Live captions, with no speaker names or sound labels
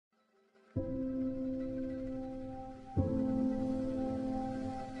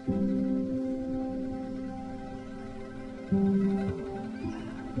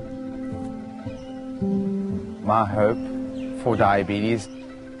My hope for diabetes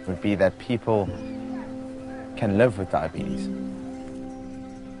would be that people can live with diabetes.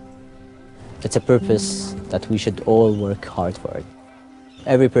 It's a purpose that we should all work hard for it.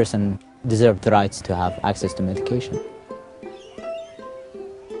 Every person deserves the rights to have access to medication.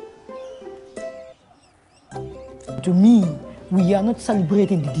 To me, we are not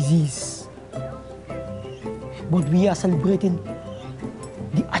celebrating the disease, but we are celebrating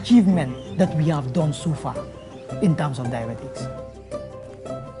the achievement that we have done so far in terms of diabetics.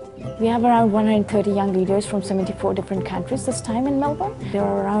 We have around 130 young leaders from 74 different countries this time in Melbourne. There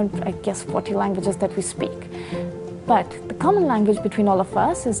are around, I guess, 40 languages that we speak. But the common language between all of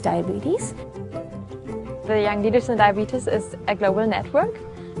us is diabetes. The Young Leaders in Diabetes is a global network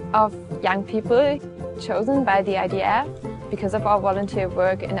of young people chosen by the IDF because of our volunteer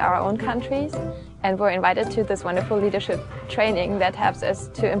work in our own countries, and we're invited to this wonderful leadership training that helps us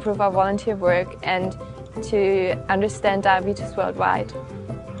to improve our volunteer work and to understand diabetes worldwide.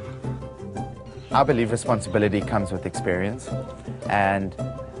 I believe responsibility comes with experience, and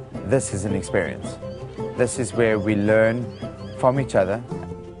this is an experience. This is where we learn from each other.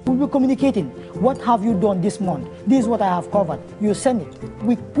 We will be communicating. What have you done this month? This is what I have covered. You send it.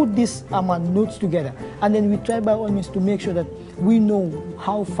 We put these notes together, and then we try by all means to make sure that we know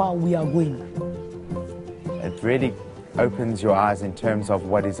how far we are going. It really opens your eyes in terms of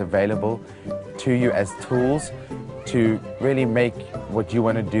what is available to you as tools to really make what you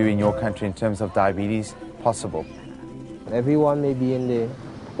want to do in your country in terms of diabetes possible. Everyone may be in their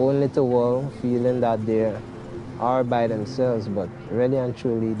own little world feeling that they are by themselves, but really and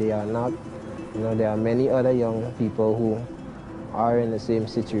truly they are not. You know, there are many other young people who are in the same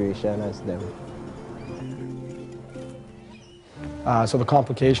situation as them. So the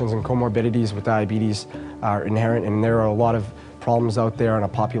complications and comorbidities with diabetes are inherent, and there are a lot of problems out there on a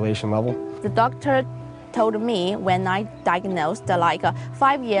population level. The doctor told me when I diagnosed,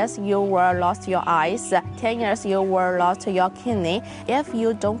 5 years you will lost your eyes, 10 years you will lost your kidney. If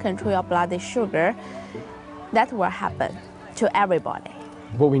you don't control your blood sugar, that will happen to everybody.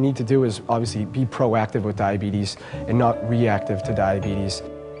 What we need to do is obviously be proactive with diabetes and not reactive to diabetes.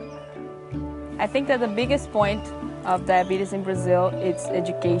 I think that the biggest point of diabetes in Brazil is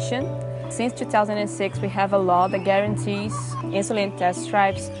education. Since 2006, we have a law that guarantees insulin test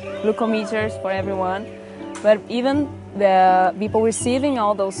stripes, glucometers for everyone. But even the people receiving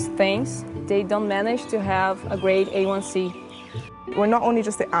all those things, they don't manage to have a great A1C. We're not only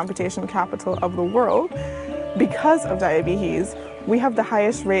just the amputation capital of the world. Because of diabetes, we have the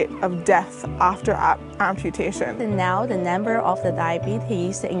highest rate of death after amputation. Now the number of the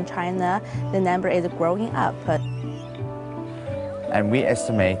diabetes in China, the number is growing up. And we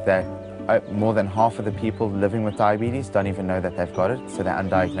estimate that more than half of the people living with diabetes don't even know that they've got it, so they're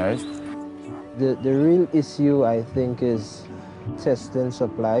undiagnosed. The real issue, I think, is testing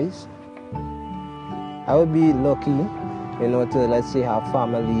supplies. I would be lucky, to, let's say, have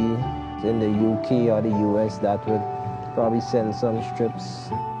family in the UK or the US that would probably send some strips.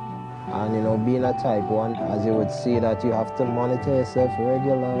 And, being a type 1, as you would say, that you have to monitor yourself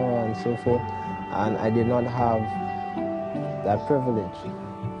regular and so forth. And I did not have that privilege.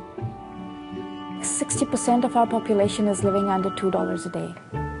 60% of our population is living under $2 a day.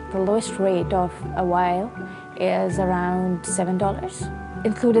 The lowest rate of a vial is around $7.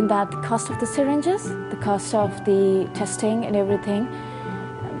 Including that, the cost of the syringes, the cost of the testing and everything.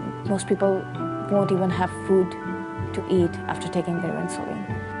 Most people won't even have food to eat after taking their insulin.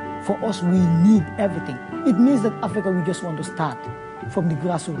 For us, we need everything. It means that Africa, we just want to start from the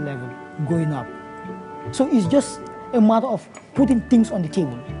grassroots level, going up. So it's just a matter of putting things on the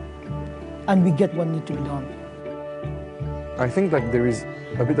table, and we get what needs to be done. I think there is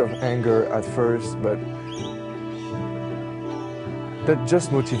a bit of anger at first, but that just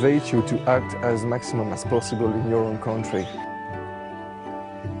motivates you to act as maximum as possible in your own country.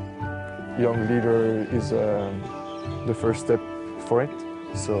 Young leader is the first step for it,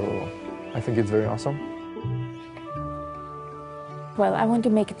 so I think it's very awesome. Well, I want to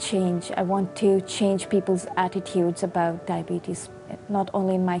make a change. I want to change people's attitudes about diabetes, not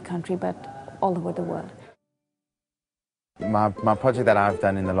only in my country, but all over the world. My project that I've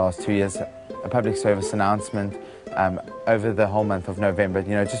done in the last 2 years, a public service announcement over the whole month of November,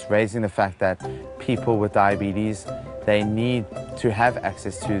 just raising the fact that people with diabetes, they need to have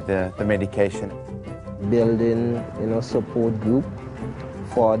access to the medication. Building, support group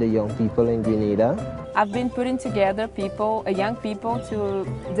for the young people in Grenada. I've been putting together young people to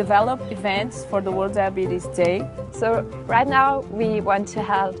develop events for the World Diabetes Day. So right now we want to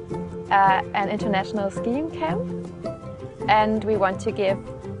have an international skiing camp, and we want to give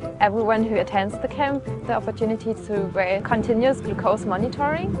everyone who attends the camp the opportunity to wear continuous glucose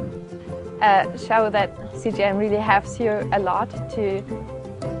monitoring, show that CGM really helps you a lot to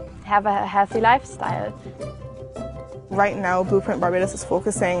have a healthy lifestyle. Right now, Blueprint Barbados is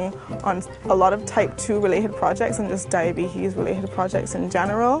focusing on a lot of type 2 related projects and just diabetes related projects in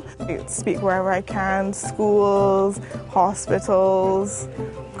general. I speak wherever I can, schools, hospitals,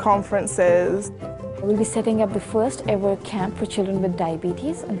 conferences. We'll be setting up the first ever camp for children with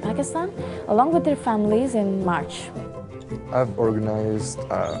diabetes in Pakistan, along with their families in March. I've organized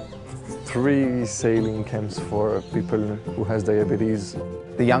 3 sailing camps for people who has diabetes.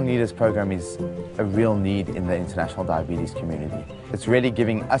 The Young Leaders program is a real need in the international diabetes community. It's really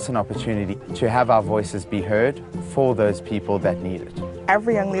giving us an opportunity to have our voices be heard for those people that need it.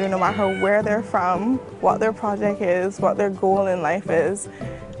 Every young leader, no matter where they're from, what their project is, what their goal in life is,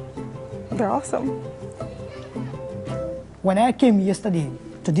 they're awesome. When I came yesterday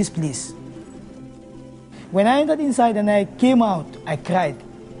to this place, when I entered inside and I came out, I cried.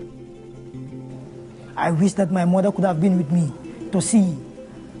 I wish that my mother could have been with me to see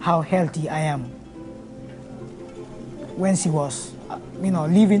how healthy I am. When she was,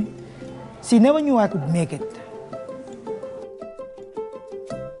 leaving, she never knew I could make it.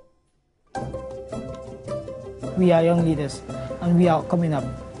 We are young leaders and we are coming up.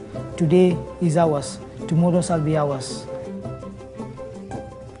 Today is ours, tomorrow shall be ours.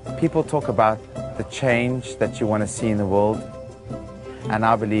 People talk about the change that you want to see in the world, and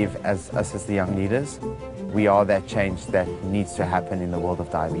I believe as the young leaders, we are that change that needs to happen in the world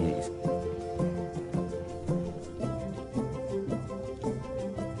of diabetes.